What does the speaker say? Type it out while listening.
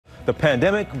The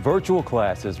pandemic, virtual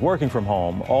classes, working from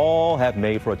home, all have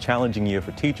made for a challenging year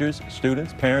for teachers,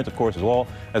 students, parents, of course,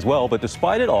 as well. But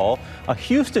despite it all, a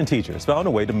Houston teacher has found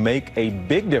a way to make a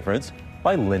big difference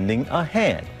by lending a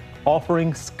hand,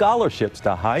 offering scholarships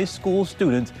to high school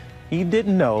students he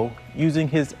didn't know using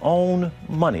his own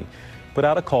money. Put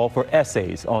out a call for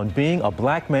essays on being a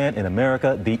black man in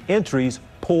America. The entries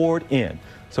poured in.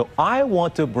 So I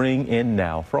want to bring in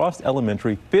now Frost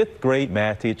Elementary 5th grade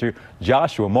math teacher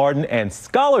Joshua Martin and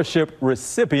scholarship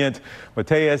recipient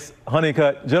Maties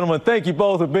Honeycutt. Gentlemen, thank you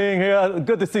both for being here.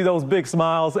 Good to see those big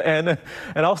smiles. And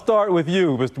I'll start with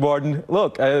you, Mr. Martin.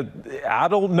 Look, I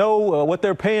don't know what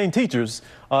they're paying teachers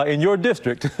in your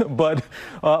district, but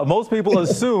most people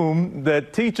assume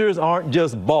that teachers aren't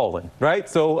just balling, right?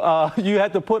 So you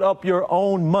had to put up your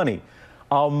own money.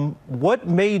 What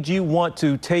made you want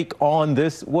to take on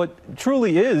this, what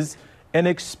truly is an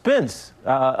expense,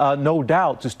 no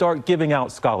doubt, to start giving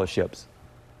out scholarships?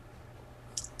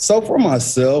 So for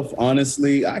myself,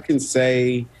 honestly, I can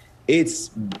say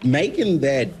it's making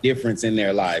that difference in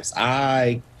their lives.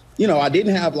 I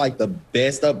didn't have like the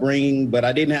best upbringing, but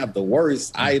I didn't have the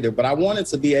worst either. But I wanted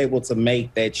to be able to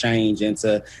make that change and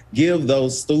to give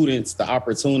those students the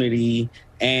opportunity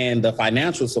and the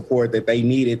financial support that they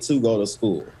needed to go to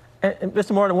school. And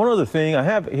Mr. Martin, one other thing, I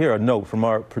have here a note from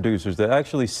our producers that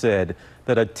actually said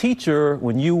that a teacher,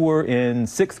 when you were in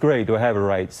 6th grade, do I have it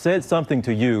right, said something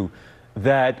to you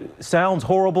that sounds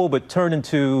horrible, but turned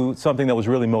into something that was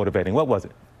really motivating. What was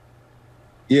it?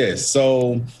 Yes.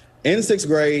 So in 6th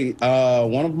grade,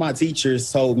 one of my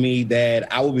teachers told me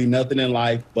that I would be nothing in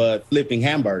life but flipping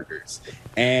hamburgers.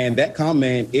 And that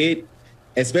comment,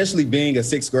 especially being a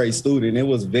 6th grade student, it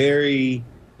was very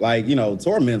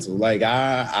tormental. Like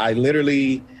I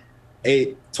literally,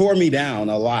 it tore me down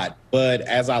a lot. But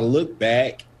as I look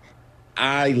back,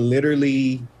 I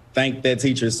literally thank that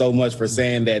teacher so much for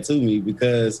saying that to me,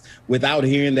 because without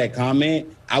hearing that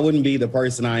comment, I wouldn't be the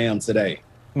person I am today.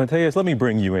 Maties, let me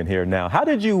bring you in here now. How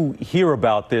did you hear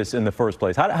about this in the first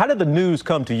place? How did the news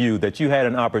come to you that you had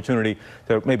an opportunity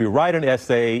to maybe write an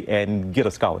essay and get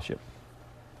a scholarship?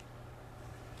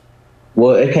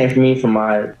 Well, it came from me from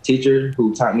my teacher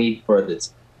who taught me in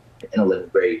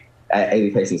 11th grade at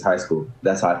Ailey Pacey's high school.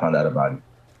 That's how I found out about it.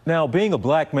 Now, being a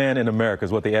black man in America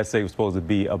is what the essay was supposed to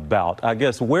be about. I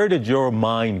guess, where did your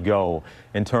mind go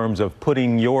in terms of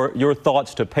putting your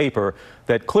thoughts to paper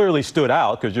that clearly stood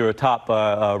out because you're a top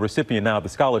recipient now of the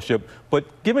scholarship?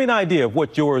 But give me an idea of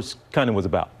what yours kind of was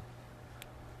about.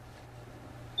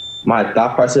 My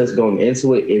thought process going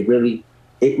into it,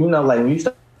 when you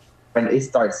start, it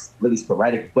starts really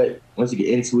sporadic, but once you get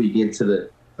into it, you get into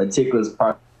the meticulous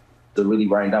part of really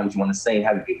writing down what you want to say and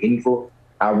having it meaningful.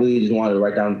 I really just wanted to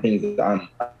write down things that I'm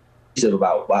appreciative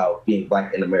about, being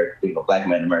black in America, being a black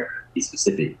man in America, to be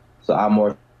specific. So I'm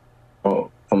more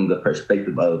from the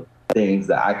perspective of things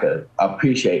that I could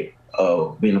appreciate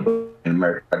of being a black man in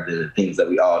America, rather than the things that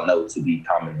we all know to be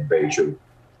common and very true.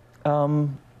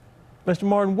 Mr.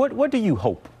 Martin, what do you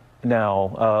hope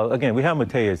now? Again, we have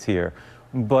Maties here,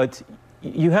 but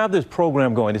you have this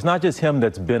program going. It's not just him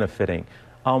that's benefiting.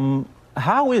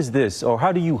 How is this, or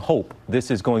how do you hope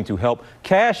this is going to help?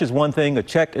 Cash is one thing, a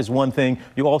check is one thing.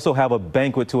 You also have a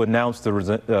banquet to announce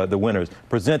the winners,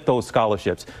 present those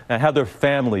scholarships, and have their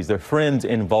families, their friends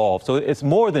involved. So it's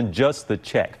more than just the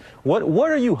check. What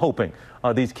are you hoping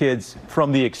these kids,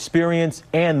 from the experience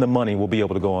and the money, will be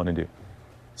able to go on and do?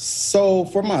 So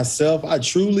for myself,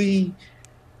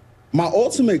 my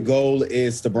ultimate goal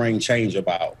is to bring change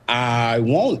about. I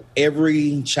want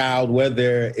every child,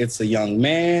 whether it's a young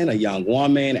man, a young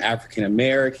woman,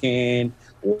 African-American,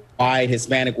 white,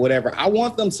 Hispanic, whatever, I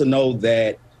want them to know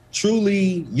that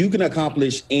truly you can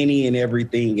accomplish any and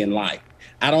everything in life.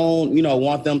 I don't,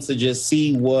 want them to just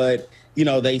see what,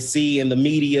 they see in the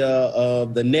media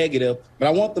of the negative, but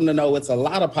I want them to know it's a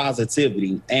lot of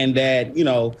positivity, and that,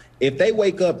 if they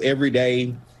wake up every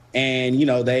day and,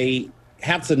 they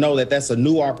have to know that that's a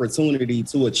new opportunity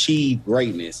to achieve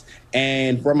greatness.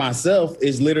 And for myself,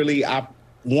 is literally, I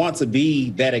want to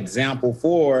be that example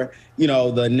for,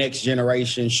 the next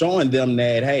generation, showing them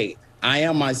that, hey, I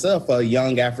am myself a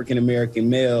young African-American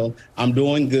male. I'm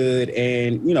doing good.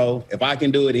 And, if I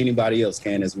can do it, anybody else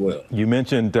can as well. You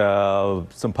mentioned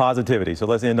some positivity. So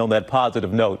let's end on that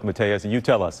positive note, Maties, and you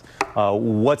tell us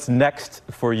what's next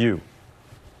for you.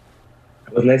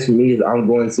 What's next for me is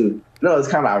it's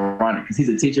kind of ironic because he's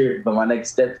a teacher, but my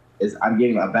next step is I'm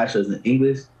getting a bachelor's in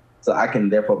English, so I can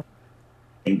therefore be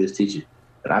an English teacher.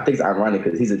 And I think it's ironic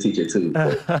because he's a teacher too.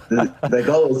 The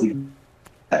goal is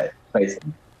to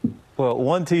basically. Well,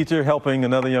 one teacher helping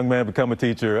another young man become a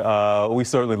teacher, we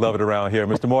certainly love it around here.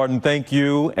 Mr. Martin, thank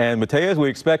you. And Maties, we're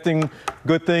expecting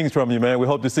good things from you, man. We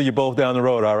hope to see you both down the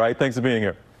road, all right? Thanks for being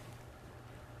here.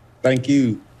 Thank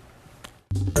you.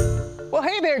 Well,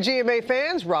 hey there, GMA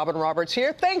fans. Robin Roberts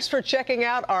here. Thanks for checking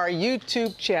out our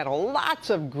YouTube channel. Lots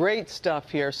of great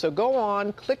stuff here. So go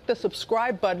on, click the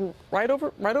subscribe button right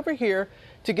over here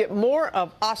to get more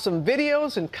of awesome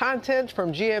videos and content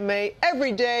from GMA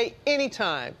every day,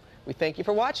 anytime. We thank you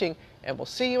for watching, and we'll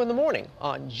see you in the morning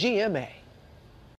on GMA.